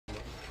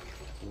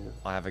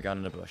I have a gun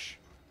in a bush.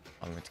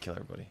 I'm going to kill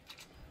everybody.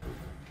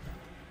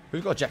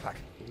 Who's got a jetpack?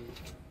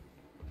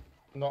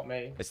 Not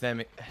me. It's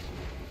them.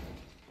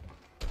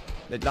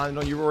 They landed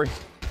on you, Rory.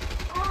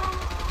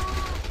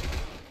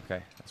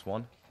 Okay, that's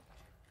one.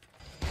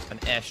 An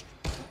air.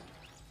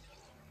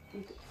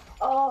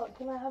 Oh,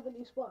 can I have at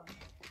least one?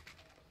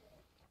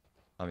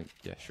 I mean,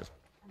 yeah, sure.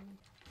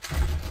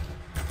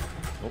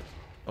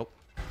 Oh,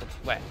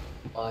 where?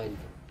 Mine.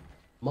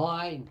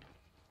 Mine!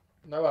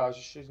 No, I was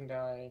just shooting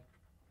down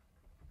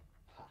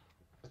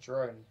a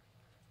drone.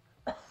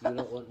 You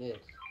don't want this?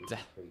 This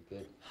is pretty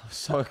good. I was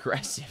so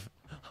aggressive.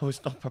 I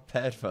was not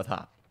prepared for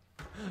that.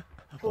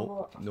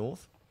 Oh,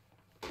 north?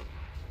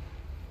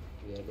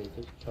 Yeah, they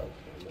just tried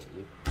to let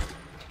you.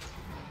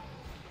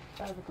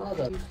 I have a Oh,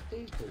 couple. that's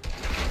stupid.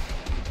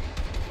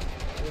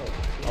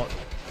 Oh,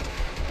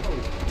 Oh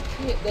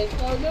shit, there's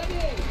so many!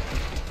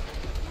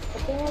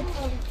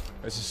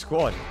 it's a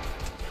squad.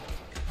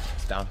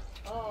 It's down.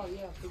 Oh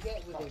yeah,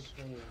 forget with this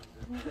thing.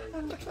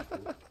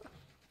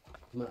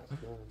 Matt's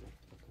gone.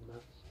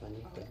 Matt's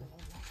funny.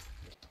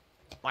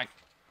 Mike.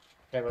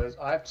 Okay, well,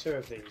 I have 2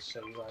 of these,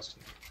 so you guys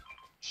can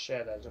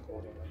share those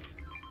accordingly.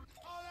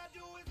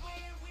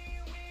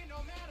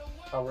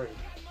 How rude.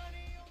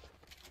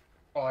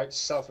 Oh, I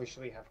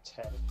selfishly have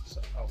 10,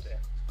 so, oh dear.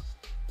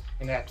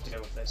 I'm gonna have to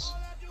deal with this.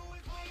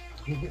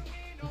 Thank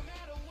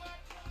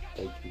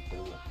you so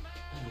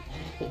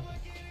much.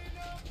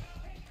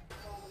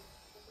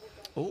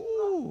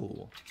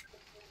 Ooh.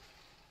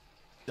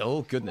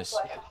 Oh, goodness.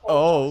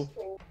 Oh.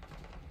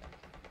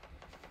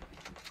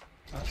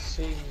 That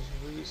seems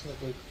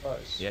reasonably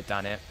close. Yeah,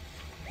 down here.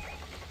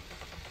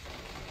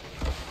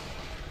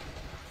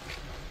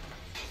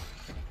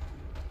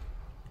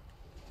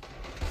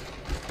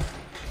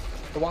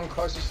 The one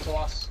closest to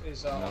us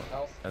is on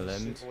health. a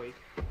limb. Super weak.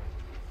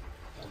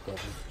 I've got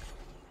him.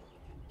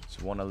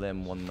 So one a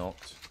limb, one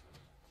knocked.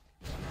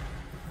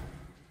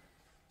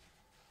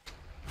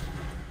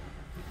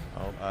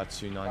 Oh,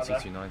 290,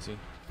 290.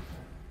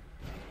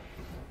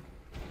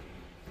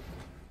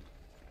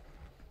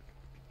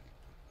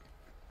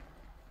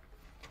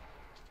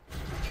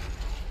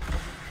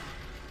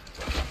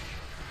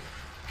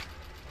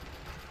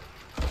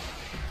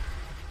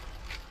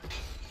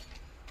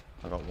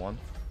 I got one.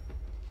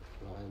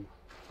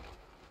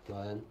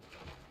 Lion.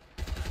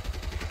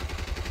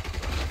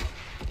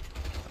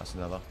 That's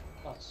another.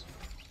 Nice.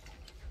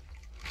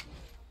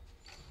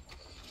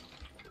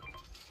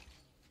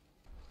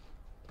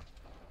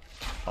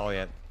 Oh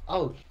yeah.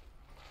 Oh!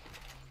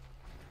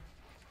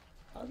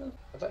 Where'd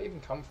that even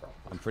come from?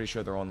 I'm pretty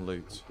sure they're on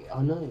loot.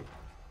 I know.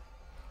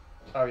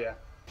 Oh yeah.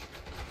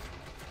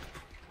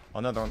 Oh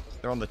no,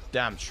 they're on the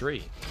damn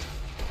tree.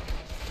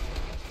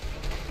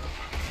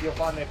 You'll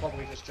find they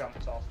probably just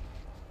jumped off.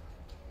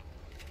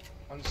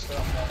 I'm still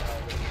up on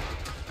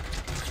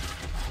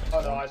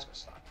our Oh no, I just got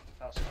stuck.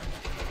 That was fine.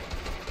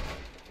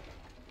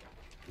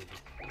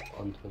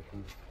 On top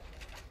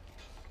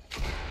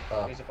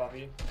of. He's above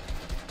you.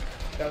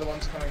 The other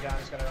one's coming down,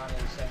 he's going to land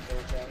in the same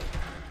village area.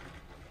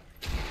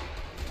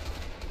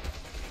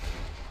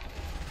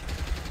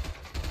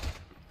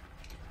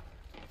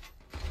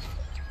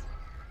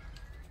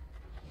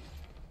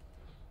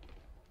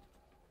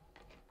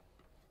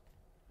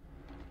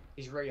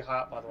 He's really high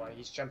up, by the way.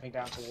 He's jumping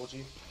down towards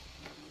you.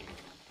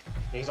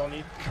 He's on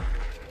you.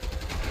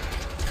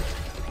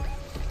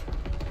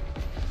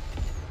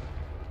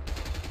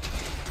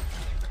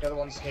 The other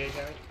one's here,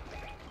 Jerry.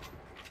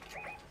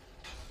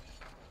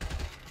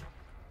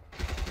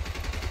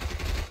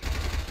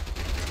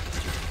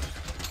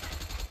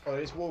 Oh,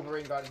 this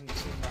Wolverine guy doesn't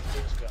seem that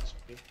good, to be honest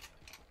with you.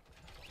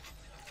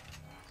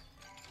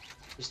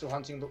 He's still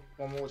hunting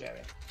one more,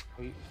 Jerry.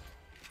 I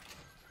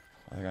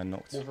think I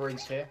knocked.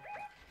 Wolverine's here.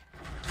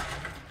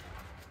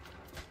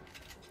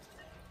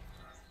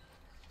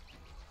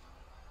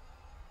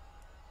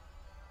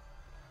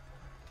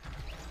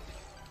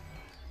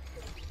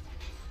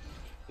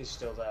 He's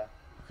still there.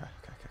 Okay.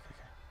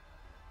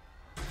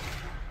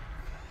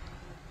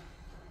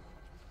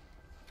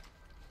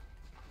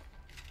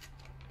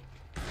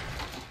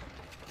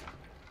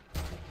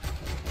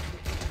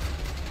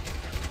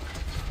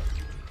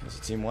 There's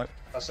a team wipe.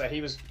 I say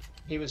he was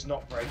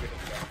not very good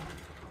at the game.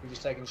 He was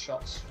taking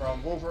shots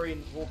from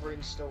Wolverine.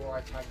 Wolverine's still where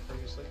I tagged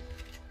previously.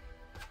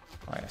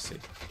 Oh, I see.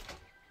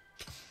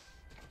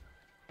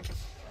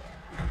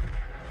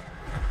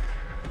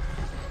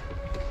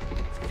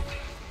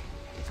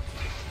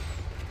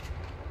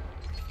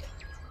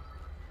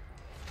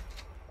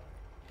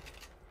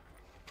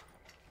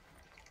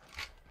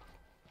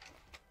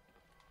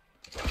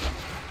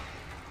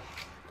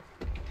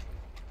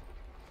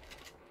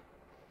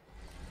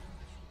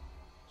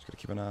 Just gotta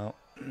keep an eye out.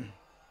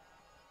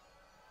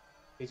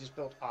 He just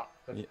built up,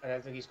 but Yeah. I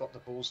don't think he's got the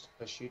balls to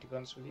push you, to be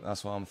honest with you.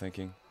 That's what I'm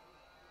thinking.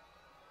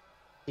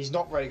 He's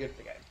not very good at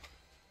the game.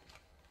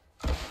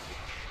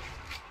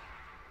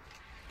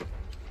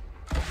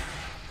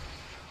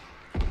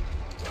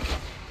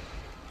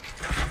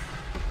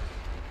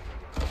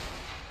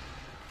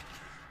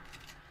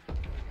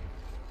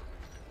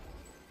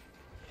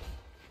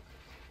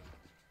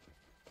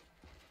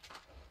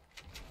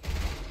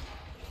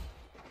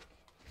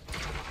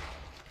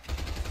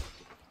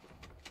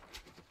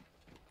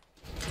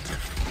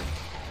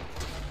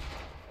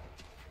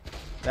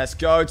 Let's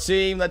go,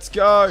 team. Let's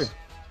go.